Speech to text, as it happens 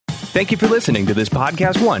Thank you for listening to this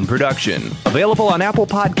Podcast One production. Available on Apple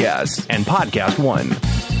Podcasts and Podcast One.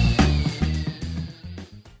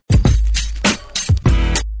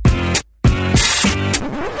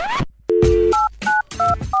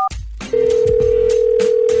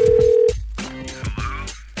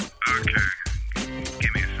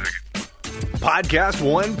 Podcast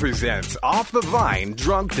One presents Off the Vine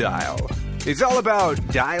Drunk Dial. It's all about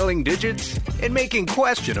dialing digits and making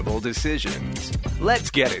questionable decisions.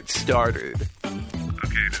 Let's get it started. Okay,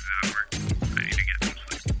 does that work? I need to get some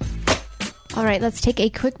sleep. All right, let's take a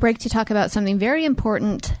quick break to talk about something very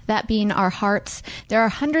important, that being our hearts. There are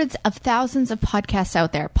hundreds of thousands of podcasts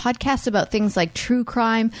out there. Podcasts about things like true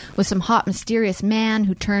crime with some hot, mysterious man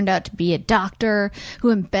who turned out to be a doctor, who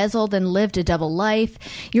embezzled and lived a double life.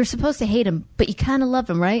 You're supposed to hate him, but you kind of love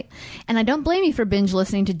him, right? And I don't blame you for binge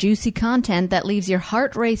listening to juicy content that leaves your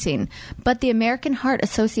heart racing. But the American Heart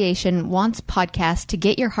Association wants podcasts to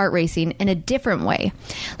get your heart racing in a different way.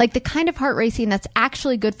 Like the kind of heart racing that's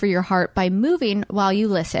actually good for your heart by moving while you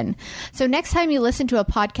listen. So next time you listen to a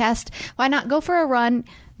podcast, why not go for a run,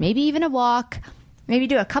 maybe even a walk, maybe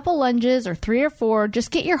do a couple lunges or 3 or 4. Just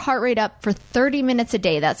get your heart rate up for 30 minutes a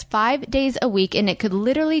day. That's 5 days a week, and it could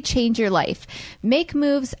literally change your life. Make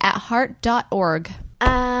moves at heart.org.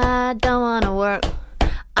 I don't want to work.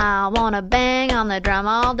 I want to bang on the drum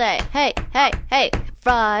all day. Hey, hey, hey.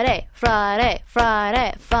 Friday, Friday,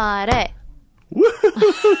 Friday, Friday.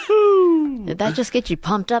 Did that just get you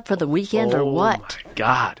pumped up for the weekend or what? Oh my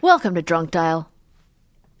God. Welcome to Drunk Dial.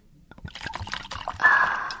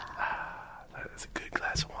 That is a good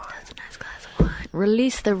glass of wine. That's a nice glass of wine.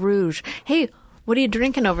 Release the rouge. Hey, what are you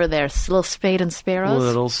drinking over there? Little Spade and Sparrows?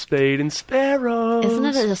 Little Spade and Sparrows. Isn't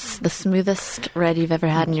it just the smoothest red you've ever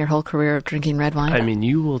had in your whole career of drinking red wine? I mean,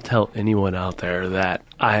 you will tell anyone out there that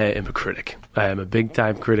I am a critic. I am a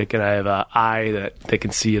big-time critic, and I have an eye that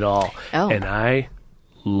can see it all. Oh. And I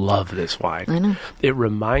love this wine. I know. It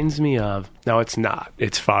reminds me of... No, it's not.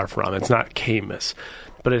 It's far from. It's not Camus.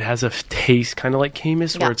 But it has a taste kind of like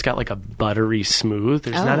Camus, where it's got like a buttery smooth.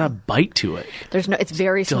 There's not a bite to it. There's no. It's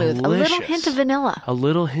very smooth. Delicious. A little hint of vanilla. A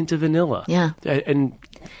little hint of vanilla. Yeah. And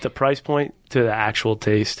the price point to the actual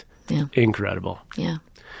taste, incredible. Yeah.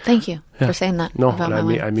 Thank you for saying that. No, about and my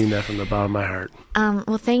wine. I mean that from the bottom of my heart.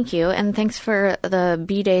 Well, thank you, and thanks for the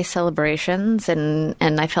B-Day celebrations, and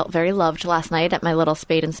I felt very loved last night at my Little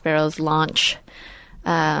Spade and Sparrows launch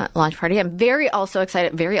party. I'm also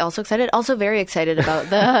very excited about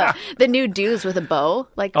the new dues with a bow.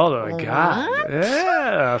 Like, oh my God,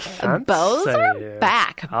 yeah, fancy. Bows are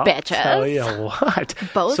back, bitches. I'll tell you what,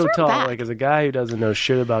 bows so are tall. back. Like, as a guy who doesn't know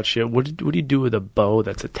shit about shit, what do you do with a bow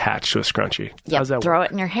that's attached to a scrunchie? Yeah, throw work?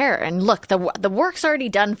 it in your hair, and look, the work's already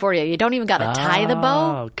done for you. You don't even got to tie the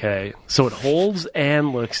bow. Okay, so it holds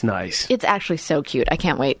and looks nice. It's actually so cute. I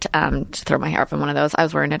can't wait to throw my hair up in one of those. I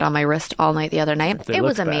was wearing it on my wrist all night the other night. It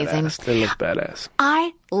was amazing. Badass. They look badass.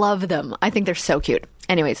 I love them. I think they're so cute.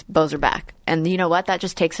 Anyways, bows are back. And you know what? That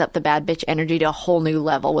just takes up the bad bitch energy to a whole new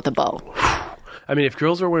level with a bow. I mean, if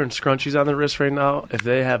girls are wearing scrunchies on their wrist right now, if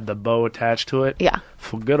they have the bow attached to it,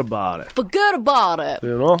 forget about it. Forget about it.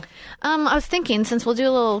 You know? I was thinking, since we'll do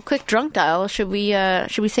a little quick drunk dial, should we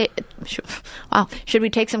take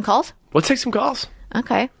some calls? Let's take some calls.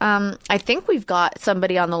 Okay. I think we've got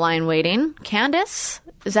somebody on the line waiting. Candace?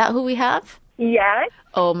 Is that who we have? Yes.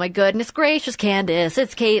 Oh my goodness gracious, Candace.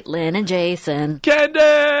 It's Kaitlyn and Jason.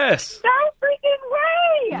 Candace! No freaking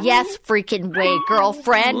way! Yes, freaking way,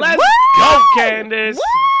 girlfriend. Let's go, Candace!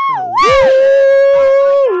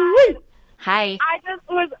 Hi. I just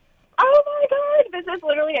was, oh my God, this is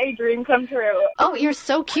literally a dream come true. Oh, you're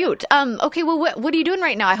so cute. Okay, well, what are you doing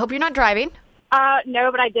right now? I hope you're not driving.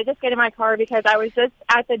 No, but I did just get in my car because I was just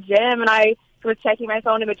at the gym and I was checking my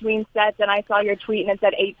phone in between sets and I saw your tweet and it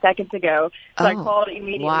said 8 seconds ago. So I called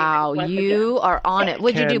immediately. Wow, you are on it.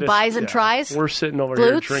 What'd you do, buys and tries? We're sitting over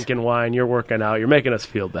here drinking wine. You're working out. You're making us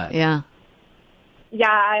feel bad. Yeah.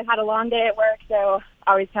 Yeah, I had a long day at work, so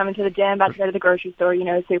I was coming to the gym, about to go to the grocery store,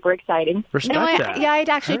 super exciting. Respect that. Yeah, I'd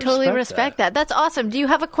actually totally respect that. That's awesome. Do you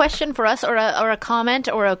have a question for us or a comment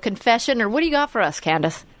or a confession, or what do you got for us,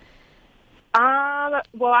 Candace?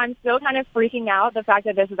 Well, I'm still kind of freaking out the fact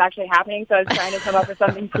that this is actually happening, so I was trying to come up with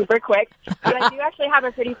something super quick. But I do actually have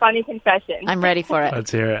a pretty funny confession. I'm ready for it.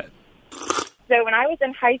 Let's hear it. So when I was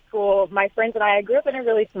in high school, my friends and I grew up in a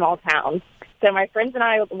really small town. So my friends and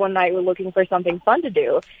I one night were looking for something fun to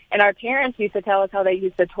do, and our parents used to tell us how they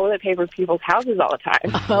used to toilet paper people's houses all the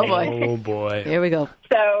time. Oh, boy. Oh, boy. Here we go.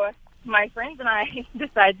 So my friends and I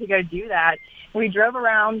decided to go do that. We drove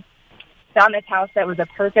around, found this house that was a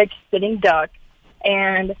perfect sitting duck,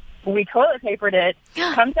 and we toilet papered it.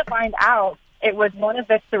 Come to find out, It was one of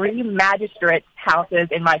the 3 magistrates' houses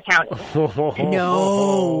in my county.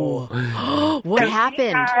 No. What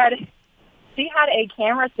happened? She had a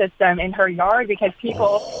camera system in her yard because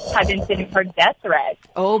people had been sending her death threats.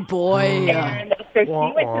 Oh, boy. And so she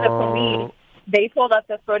went to the police. They pulled up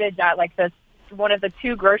the footage at like one of the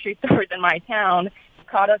 2 grocery stores in my town,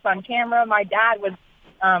 caught us on camera. My dad was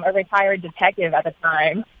a retired detective at the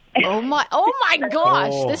time. Oh my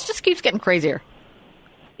gosh. Oh. This just keeps getting crazier.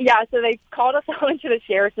 Yeah, so they called us all into the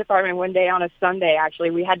sheriff's department one day on a Sunday, actually.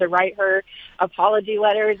 We had to write her apology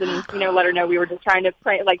letters and, let her know we were just trying to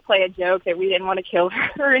play a joke, that we didn't want to kill her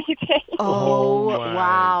or anything. Oh,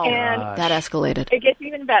 wow. And that escalated. it gets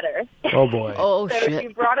even better. Oh, boy. Oh, So shit. she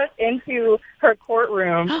brought us into her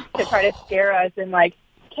courtroom to try to scare us and,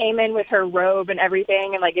 came in with her robe and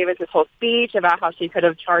everything and, gave us this whole speech about how she could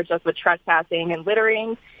have charged us with trespassing and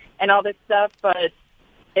littering and all this stuff, but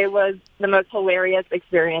it was the most hilarious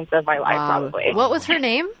experience of my life, probably. What was her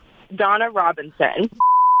name? Donna Robinson.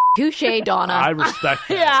 Touche, Donna. I respect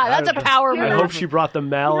that. Yeah, that's a power I move. hope she brought the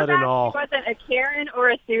mallet and all. She wasn't a Karen or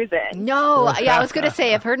a Susan. No, yeah, I was going to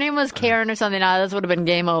say, if her name was Karen or something, this would have been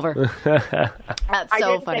game over. That's I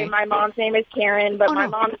so did funny. say my mom's name is Karen, but my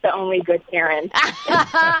mom's the only good Karen.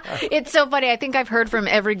 It's so funny. I think I've heard from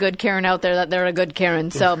every good Karen out there that they're a good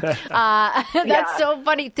Karen. So that's so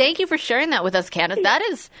funny. Thank you for sharing that with us,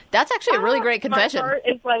 Candace. That's actually a really great confession.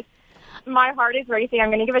 My heart is racing. I'm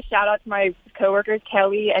going to give a shout out to my coworkers,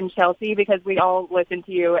 Kelly and Chelsea, because we all listen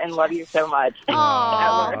to you and love you so much.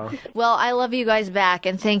 Aww. Well, I love you guys back,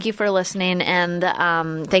 and thank you for listening, and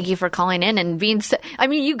thank you for calling in and being.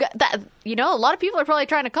 You got that. A lot of people are probably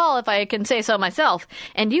trying to call, if I can say so myself,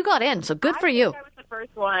 and you got in. So good for you. I was the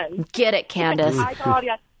first one. Get it, Candace. I called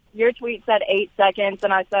you. Your tweet said 8 seconds,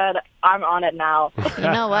 and I said, I'm on it now. You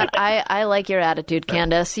know what? I like your attitude,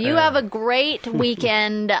 Candace. You have a great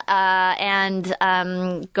weekend, and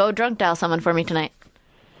go drunk dial someone for me tonight.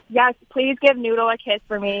 Yes, please give Noodle a kiss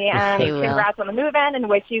for me, and congrats on the move-in, and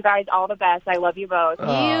wish you guys all the best. I love you both. You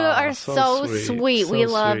are so sweet. We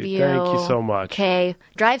love you. Thank you so much. Okay.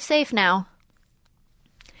 Drive safe now.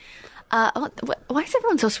 Why is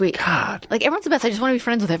everyone so sweet? God. Everyone's the best. I just want to be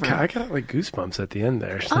friends with everyone. God, I got goosebumps at the end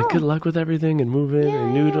there. She's good luck with everything and moving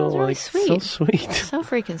and Noodle. it's really sweet. So sweet. So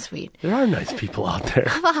freaking sweet. There are nice people out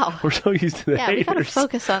there. Wow. We're so used to the haters. We gotta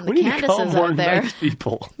focus on the we need to call Candaces more out there. Nice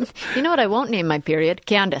people. You know what I won't name my period?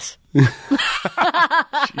 Candace. Jesus.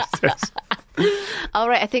 All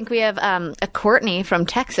right. I think we have a Courtney from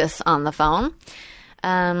Texas on the phone.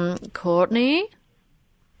 Courtney?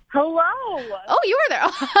 Hello. Oh, you were there.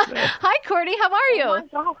 Hi, Courtney. How are you? Oh my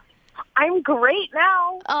God. I'm great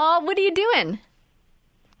now. Oh, what are you doing?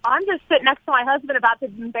 I'm just sitting next to my husband, about to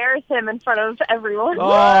embarrass him in front of everyone. Oh,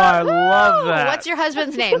 I love that. What's your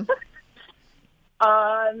husband's name?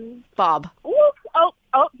 Bob.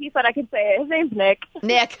 Oh, he said I could say it. His name's Nick.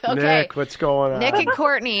 Nick. Okay. Nick, what's going on? Nick and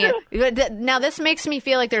Courtney. Now, this makes me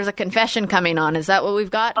feel like there's a confession coming on. Is that what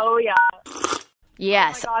we've got? Oh, yeah.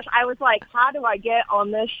 Yes. Oh, my gosh. I was like, how do I get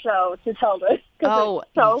on this show to tell this? Because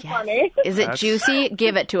it's so funny. Is it juicy?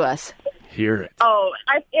 Give it to us. Hear it. Oh,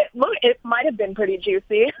 it might have been pretty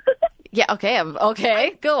juicy. Yeah, okay.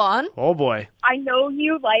 Okay, go on. Oh, boy. I know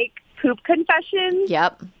you like poop confessions.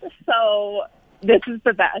 Yep. So this is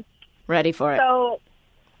the best. Ready for it. So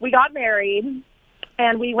we got married,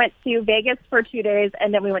 and we went to Vegas for 2 days,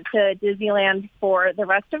 and then we went to Disneyland for the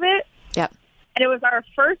rest of it. Yep. And it was our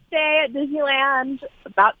first day at Disneyland,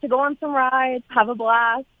 about to go on some rides, have a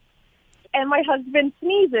blast. And my husband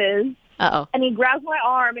sneezes, Uh-oh. and he grabs my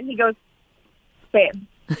arm, and he goes, babe.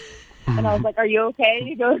 And I was like, are you okay? And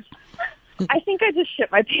he goes, I think I just shit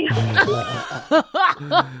my pants.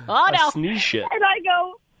 Oh, no. A sneeze shit. And I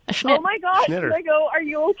go, oh, my gosh. Schnitter. And I go, are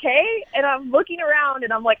you okay? And I'm looking around,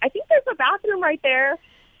 and I'm like, I think there's a bathroom right there.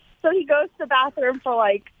 So he goes to the bathroom for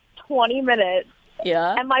 20 minutes.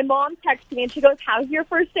 Yeah. And my mom texts me, and she goes, how's your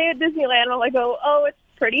first day at Disneyland? And I'm like, oh, it's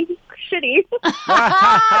pretty shitty.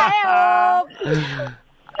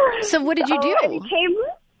 So what did you do? And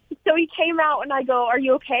he came out, and I go, are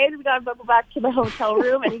you okay? And we got to go back to the hotel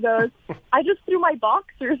room, and he goes, I just threw my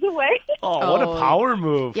boxers away. Oh, what a power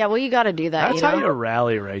move. Yeah, well, you got to do that. That's how you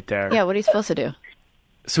rally right there. Yeah, what are you supposed to do?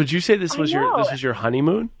 So did you say this was your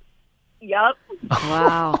honeymoon? Yep.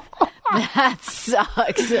 Wow. That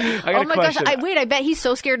sucks. Oh my gosh. I bet he's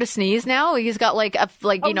so scared to sneeze now. He's got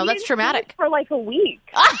that's traumatic. For a week.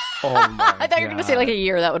 Oh my I thought you were going to say a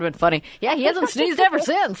year. That would have been funny. Yeah, he hasn't sneezed ever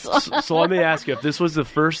since. So let me ask you, if this was the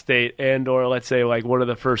first date and or let's say one of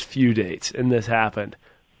the first few dates and this happened,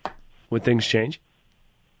 would things change?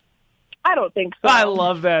 I don't think so. I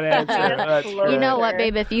love that answer. That's You You know great. what,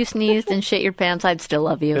 babe? If you sneezed and shit your pants, I'd still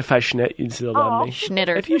love you. If I schnit, you'd still love me.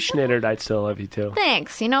 Schnitter. If you schnittered, I'd still love you too.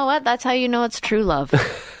 Thanks. You know what? That's how you know it's true love.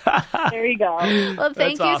 There you go. Well,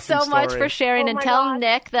 thank you awesome so much story. for sharing. Oh And my tell gosh.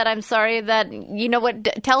 Nick that I'm sorry that, you know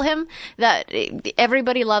what, tell him that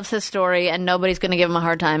everybody loves his story and nobody's going to give him a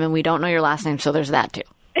hard time, and we don't know your last name, so there's that too.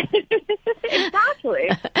 Exactly.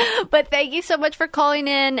 But thank you so much for calling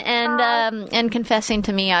in and confessing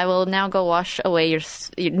to me. I will now go wash away your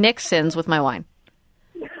Nick's sins with my wine.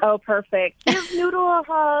 Oh, perfect. Give Noodle a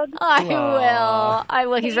hug. I will. I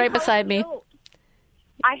will. He's right beside me.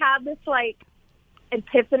 I had this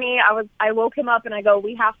epiphany. I woke him up and I go,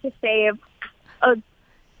 we have to save a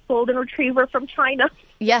golden retriever from China.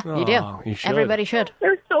 Yeah, you do. Oh, you should. Everybody should.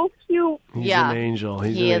 They're so cute. He's Yeah. an angel.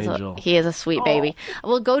 He's He an is. angel. He is a sweet baby.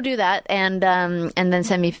 We'll go do that and then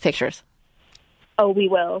send me pictures. Oh, we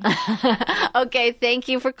will. Okay, thank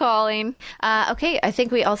you for calling. Okay, I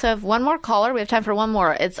think we also have one more caller. We have time for one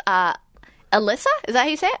more. It's Alyssa. Is that how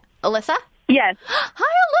you say it? Alyssa? Yes. Hi,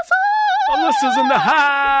 Alyssa. Alyssa's in the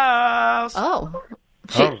house. Oh.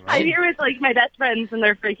 All I'm right. here with my best friends and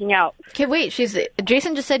they're freaking out. Okay, wait.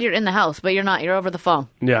 Jason just said you're in the house, but you're not. You're over the phone.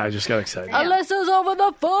 Yeah, I just got excited. Alyssa's over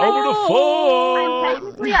the phone. Over the I'm phone.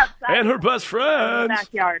 technically outside And her best in my friends.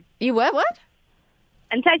 backyard. You what?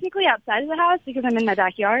 I'm technically outside of the house because I'm in my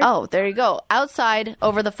backyard. Oh, there you go. Outside,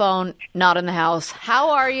 over the phone, not in the house. How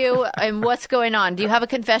are you and what's going on? Do you have a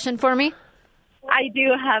confession for me? I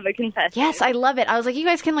do have a confession. Yes, I love it. I was like, you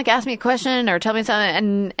guys can ask me a question or tell me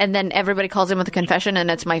something, and then everybody calls in with a confession, and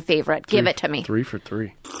it's my favorite. Give it to me. 3 for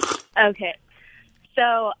 3. Okay.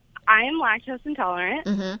 So I am lactose intolerant.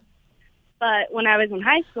 Mm-hmm. But when I was in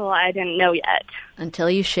high school, I didn't know yet. Until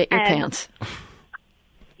you shit your And- pants.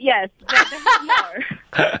 Yes. But there's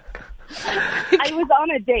more. I was on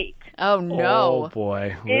a date Oh, Oh, no.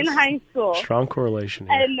 boy. in That's high school. Strong correlation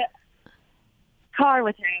here. And car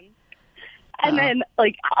with him. And then,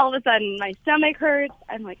 all of a sudden, my stomach hurts.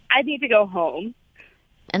 I'm like, I need to go home.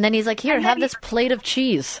 And then he's like, here, And have then this plate of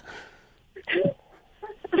cheese.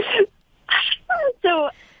 So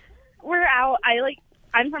we're out.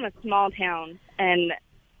 I'm from a small town, and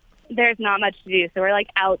there's not much to do. So we're,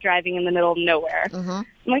 out driving in the middle of nowhere. Mm-hmm. I'm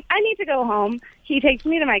like, I need to go home. He takes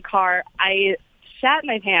me to my car. I shat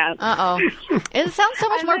my pants. Uh-oh. It sounds so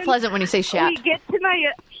much And more then pleasant when you say shat.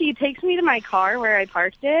 He takes me to my car where I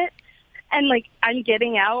parked it, and I'm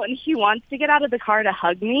getting out, and he wants to get out of the car to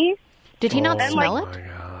hug me. Did he not Oh, smell my it?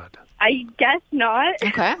 God. I guess not.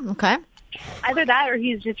 Okay. Either that or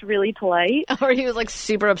he's just really polite. Or he was,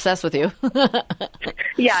 super obsessed with you.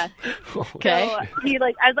 Yeah. Okay. So I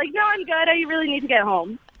was like, no, I'm good. I really need to get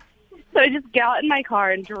home. So I just got in my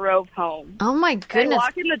car and drove home. Oh, my I goodness.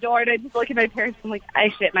 walk in the door and I just look at my parents and I'm like, I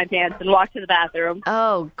shit my pants and walk to the bathroom.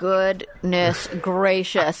 Oh, goodness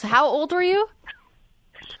gracious. How old were you?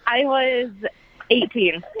 I was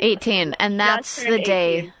 18. 18. And that's Just the turned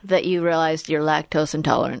day 18. that you realized you're lactose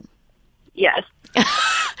intolerant. Yes.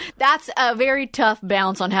 That's a very tough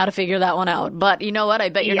bounce on how to figure that one out. But you know what? I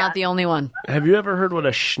bet you're Yeah. not the only one. Have you ever heard what a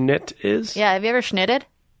schnit is? Yeah, have you ever schnitted?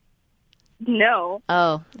 No.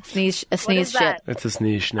 Oh, a sneeze What shit. is that? It's a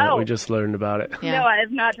sneeze schnit. Oh. We just learned about it. Yeah. No, I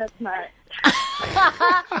have not touched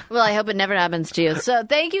that. Well, I hope it never happens to you. So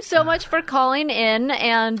thank you so much for calling in.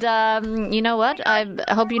 And you know what? I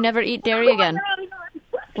hope you never eat dairy again.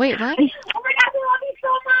 Wait, what? Oh my God, we love you so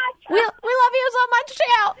much. We love you so much,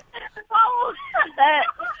 too. Oh,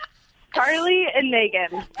 Carly and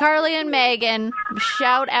Megan. Carly and Megan,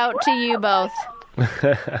 shout out to you both.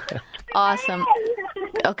 Awesome.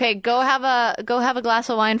 Okay, go have a glass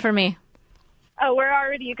of wine for me. Oh, we're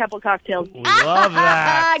already a couple cocktails. Love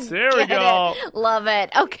that. There we Get go. it. Love it.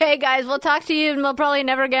 Okay, guys, we'll talk to you and we'll probably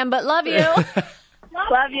never again, but love you.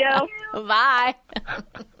 Love you. Bye.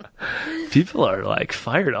 People are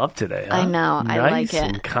fired up today. Huh? I know. I like Nice it.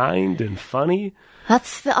 and kind and funny.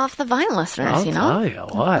 That's the Off the Vine listeners, I'll you know? tell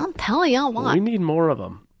you what. I'll tell you what. We need more of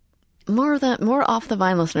them. More Off the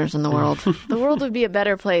Vine listeners in the world. The world would be a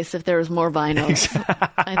better place if there was more Vinos,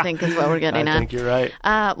 I think is what we're getting I at. think you're right.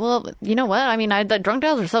 Well, you know what? I mean, the drunk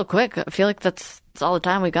dials are so quick. I feel like that's all the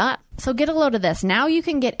time we got. So get a load of this. Now you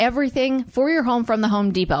can get everything for your home from the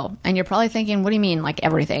Home Depot. And you're probably thinking, what do you mean,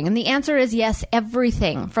 everything? And the answer is yes,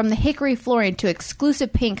 everything. From the hickory flooring to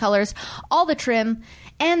exclusive paint colors, all the trim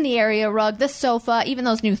and the area rug, the sofa, even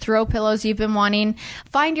those new throw pillows you've been wanting.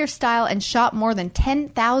 Find your style and shop more than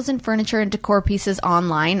 10,000 furniture and decor pieces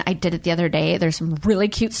online. I did it the other day. There's some really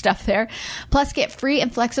cute stuff there. Plus, get free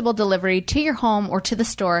and flexible delivery to your home or to the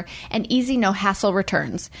store and easy, no-hassle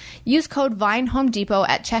returns. Use code VINE Home Depot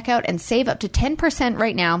at checkout and save up to 10%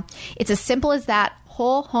 right now. It's as simple as that.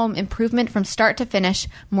 whole home improvement from start to finish.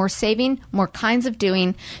 More saving, more kinds of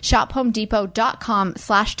doing. Shop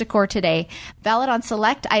homedepot.com/decor today. Valid on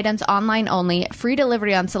select items online only. Free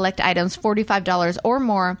delivery on select items $45 or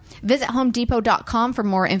more. Visit homedepot.com for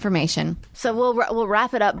more information. So we'll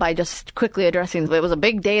wrap it up by just quickly addressing, it was a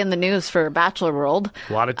big day in the news for Bachelor World.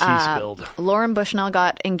 A lot of tea spilled. Lauren Bushnell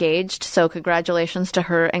got engaged, so congratulations to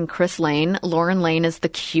her and Chris Lane. Lauren Lane is the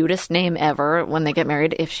cutest name ever when they get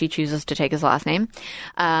married, if she chooses to take his last name.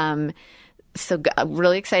 So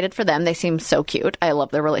really excited for them. They seem so cute. I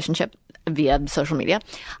love their relationship via social media.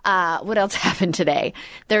 What else happened today?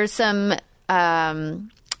 There's some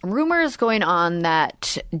rumors going on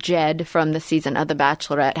that Jed from the season of The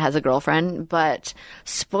Bachelorette has a girlfriend, but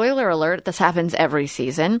spoiler alert, this happens every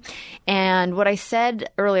season. And what I said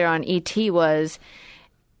earlier on ET was,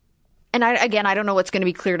 and I don't know what's going to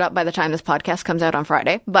be cleared up by the time this podcast comes out on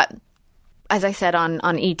Friday, but as I said on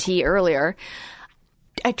ET earlier,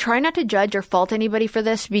 I try not to judge or fault anybody for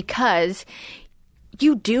this because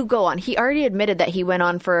you do go on. He already admitted that he went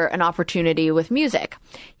on for an opportunity with music.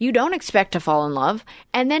 You don't expect to fall in love.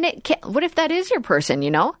 And then what if that is your person,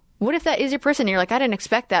 you know? What if that is your person? You're like, I didn't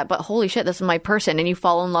expect that, but holy shit, this is my person. And you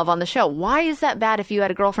fall in love on the show. Why is that bad if you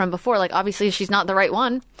had a girlfriend before? Like, obviously she's not the right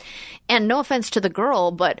one. And no offense to the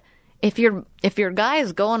girl, but if your guy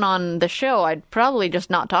is going on the show, I'd probably just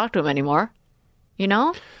not talk to him anymore. You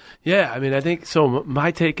know? Yeah, I mean, I think so.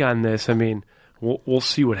 My take on this, I mean, we'll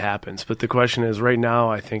see what happens. But the question is, right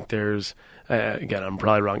now, I think there's, again, I'm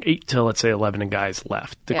probably wrong, 8 till, let's say, 11 guys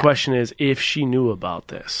left. The question is, if she knew about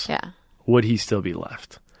this, would he still be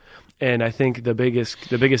left? And I think the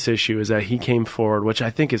biggest issue is that he came forward, which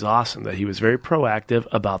I think is awesome, that he was very proactive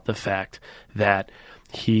about the fact that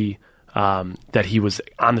he was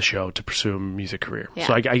on the show to pursue a music career. Yeah.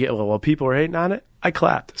 So I get, while people were hating on it, I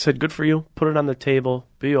clapped. I said, good for you. Put it on the table.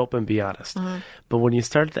 Be open. Be honest. Mm-hmm. But when you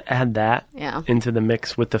start to add that into the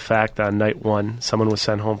mix with the fact on night one, someone was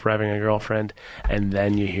sent home for having a girlfriend, and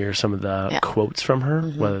then you hear some of the quotes from her,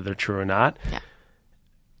 whether they're true or not.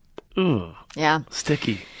 Ooh. Yeah.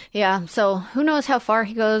 Sticky. Yeah. So who knows how far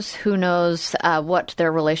he goes? Who knows what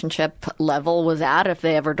their relationship level was at, if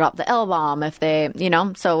they ever dropped the L-bomb, if they, you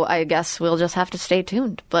know. So I guess we'll just have to stay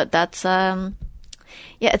tuned. But that's...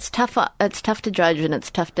 it's tough. It's tough to judge and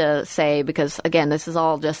it's tough to say because, again, this is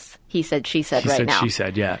all just he said, she said right now. She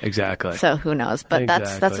said, yeah, exactly. So who knows? But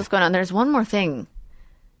that's what's going on. There's one more thing.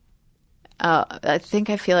 I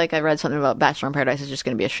feel like I read something about Bachelor in Paradise is just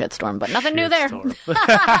going to be a shitstorm, but nothing new there.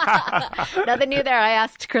 Nothing new there. I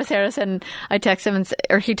asked Chris Harrison. I texted him,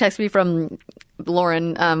 or he texted me from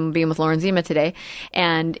Lauren, being with Lauren Zima today,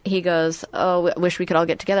 and he goes, "Oh, wish we could all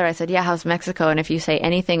get together." I said, "Yeah, how's Mexico?" And if you say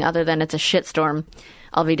anything other than it's a shitstorm,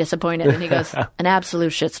 I'll be disappointed. And he goes, "An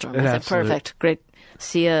absolute shitstorm." I said, "Perfect, great.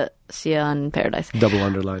 See ya on Paradise." Double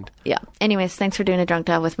underlined. Yeah. Anyways, thanks for doing a drunk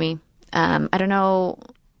dial with me. I don't know.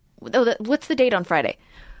 What's the date on Friday?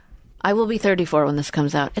 I will be 34 when this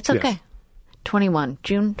comes out. It's okay. Yes. 21,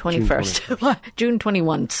 June 21st. June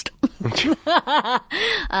 21st.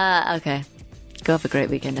 Okay. Go have a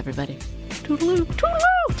great weekend, everybody. Toodaloo. Toodaloo.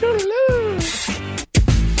 Toodaloo.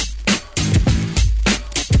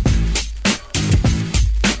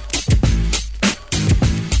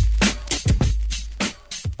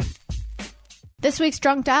 This week's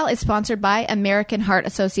Drunk Dial is sponsored by American Heart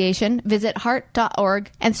Association. Visit heart.org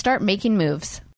and start making moves.